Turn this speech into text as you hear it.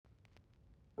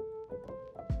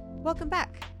Welcome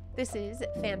back. This is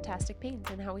Fantastic Pains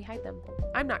and How We Hide Them.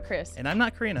 I'm not Chris, And I'm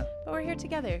not Karina, but we're here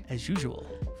together as usual.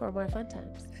 for more fun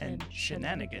times And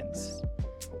shenanigans.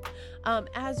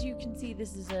 As you can see,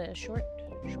 this is a short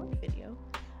video.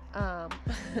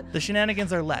 The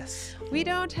shenanigans are less. We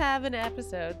don't have an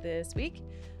episode this week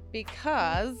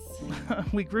because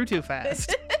We grew too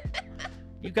fast.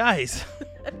 You guys,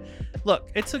 look,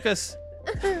 it took us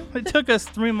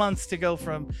 3 months to go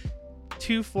from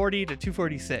 240 to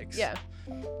 246. yeah,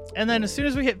 And then as soon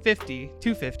as we hit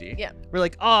 250, yeah. we're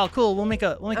like, oh, cool. We'll make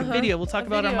a video. We'll talk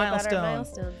about our milestone.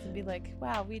 milestones and be like,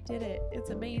 wow, we did it. It's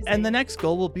amazing. And the next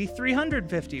goal will be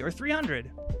 350 or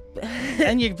 300.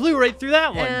 And you blew right through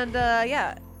that one. And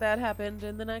yeah, that happened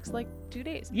in the next 2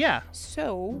 days. Yeah.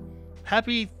 So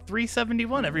Happy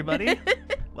 371, everybody.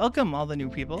 Welcome, all the new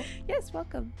people. yes,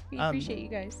 welcome. We appreciate you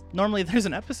guys. Normally, there's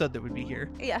an episode that would be here,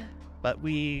 Yeah. but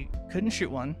we couldn't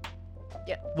shoot one.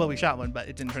 Yeah. Well, we shot one, but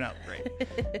it didn't turn out great.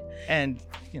 And,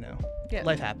 Yeah.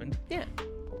 life happened. Yeah.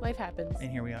 Life happens. And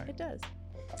here we are. It does.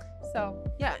 So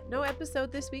yeah, no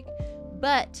episode this week,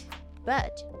 but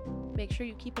make sure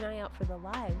you keep an eye out for the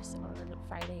lives on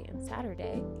Friday and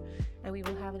Saturday, and we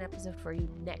will have an episode for you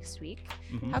next week.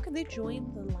 Mhm. How can they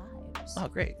join the lives? Oh,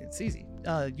 great. It's easy.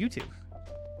 YouTube.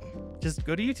 Just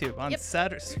go to YouTube on Yep.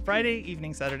 Friday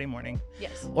evening, Saturday morning,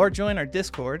 Yes. or join our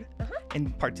Discord Uh-huh.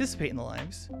 and participate in the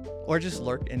lives, or just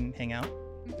lurk and hang out.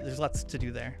 Mhm. There's lots to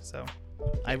do there, so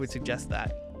I would suggest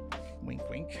that. Wink,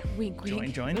 wink. Wink,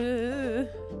 wink. Join. Uh,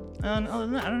 And other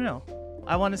than that, I don't know.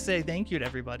 I want to say thank you to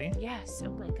everybody. yes. Oh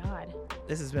my God.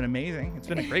 This has been amazing. It's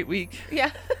been a great week.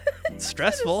 Yeah. It's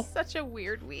stressful. Such a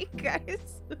weird week, guys.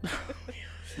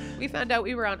 We found out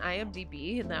we were on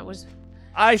IMDb, and that was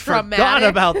I forgot Traumatic.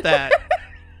 about that.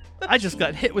 I just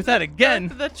got hit with that again.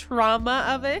 the trauma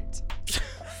of it.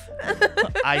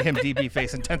 IMDb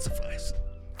face intensifies.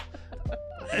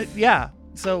 Yeah,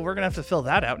 so we're gonna have to fill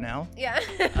that out now. Yeah.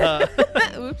 Uh,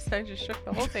 Oops, I just shook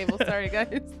the whole table. Sorry,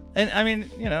 guys. And I mean,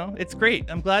 it's great.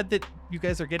 I'm glad that you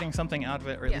guys are getting something out of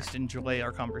it, or at Yeah. least enjoy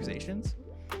our conversations.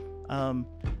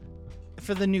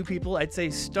 For the new people, I'd say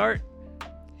start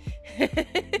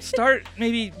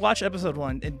maybe watch episode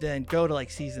 1 and then go to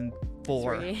season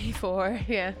 4. 3, 4,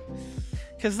 yeah.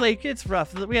 Because it's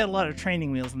rough. We had a lot of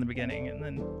training wheels in the beginning, and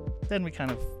then we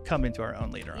kind of come into our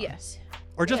own later on. Yes.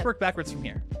 Or just Yeah. work backwards from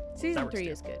here. Season works 3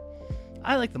 too. is good.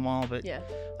 I like them all, but Yeah.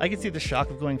 I can see the shock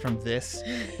of going from this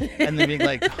and then being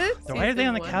like, why are they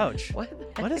on the Season 1. couch?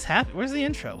 What is happening? Where's the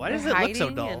intro? Why does it look so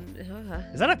dull?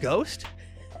 Is that a ghost?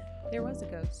 There was a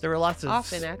ghost. There were lots of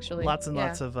Often, actually. lots and Yeah.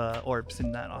 lots of orbs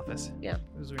in that office. Yeah.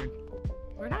 It was weird.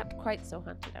 We're not quite so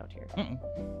haunted out here. Mm-mm.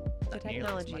 The Not nearly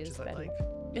as technology much is as I'd better.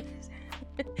 like.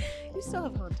 You still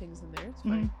have hauntings in there. It's Mhm.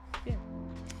 fine. Yeah.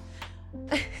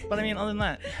 But I mean, other than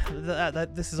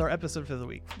that, this is our episode for the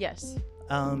week. Yes.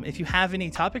 If you have any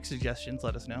topic suggestions,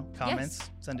 let us know. Comments,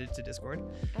 send it to Discord.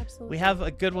 Absolutely. We have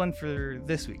a good one for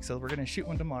this week, so we're gonna shoot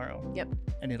one tomorrow. Yep.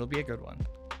 And it'll be a good one.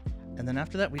 And then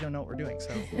after that, we don't know what we're doing,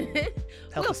 so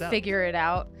help we'll us out. figure it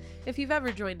out. If you've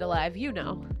ever joined a live, you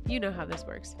know how this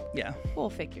works. Yeah. We'll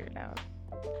figure it out.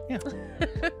 Yeah.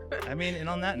 I mean, and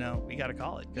on that note, we gotta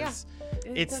call it because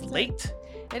it's That's it. late.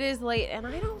 It is late, and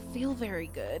I don't feel very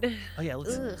good. Oh yeah,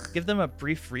 let's Ugh. give them a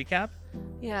brief recap.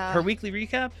 Yeah. Her weekly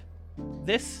recap.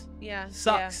 This Yeah.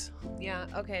 sucks. Yeah.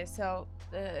 Okay. So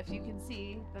if you can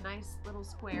see the nice little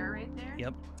square right there.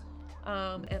 Yep.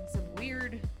 And some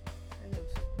weird kind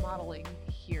of modeling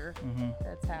here Mm-hmm.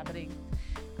 that's happening.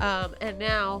 And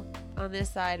now on this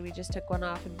side, we just took one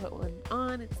off and put one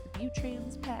on. It's the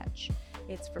Butrans patch.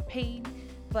 It's for pain,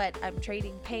 but I'm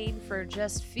trading pain for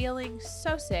just feeling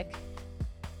so sick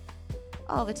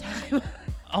all the time.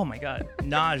 Oh my god.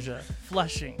 Nausea,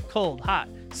 flushing, cold, hot,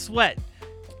 sweat,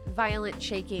 Violent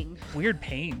shaking. weird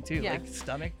pain too, Yeah. like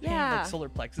stomach pain, Yeah. like solar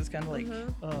plexus, kind of like.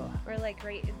 Mhm. Oh. Or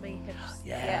right in my hips.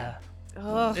 Yeah.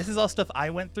 Oh. This is all stuff I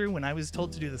went through when I was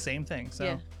told to do the same thing. So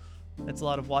Yeah. it's a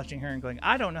lot of watching her and going,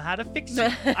 I don't know how to fix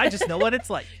it. I just know what it's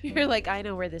like. You're like, I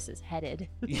know where this is headed.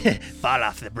 Yeah. Fall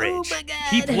off the bridge. Oh my God.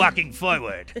 Keep walking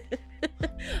forward.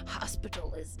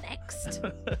 Hospital is next.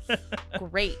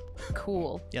 Great.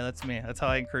 Cool. Yeah, that's me. That's how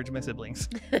I encourage my siblings.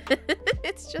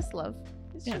 It's just love.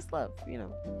 It's Yeah. just love,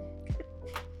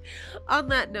 On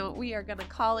that note, we are going to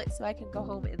call it so I can go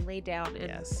home and lay down and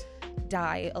Yes.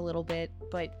 die a little bit,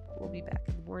 but we'll be back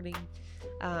in the morning.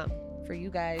 For you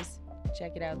guys,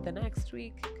 check it out the next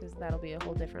week because that'll be a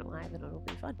whole different live and it'll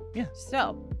be fun. Yeah.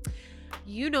 So,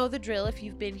 you know the drill if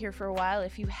you've been here for a while.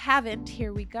 If you haven't,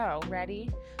 here we go. Ready?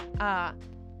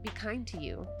 Be kind to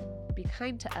you, be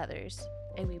kind to others,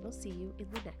 and we will see you in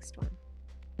the next one.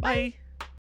 Bye.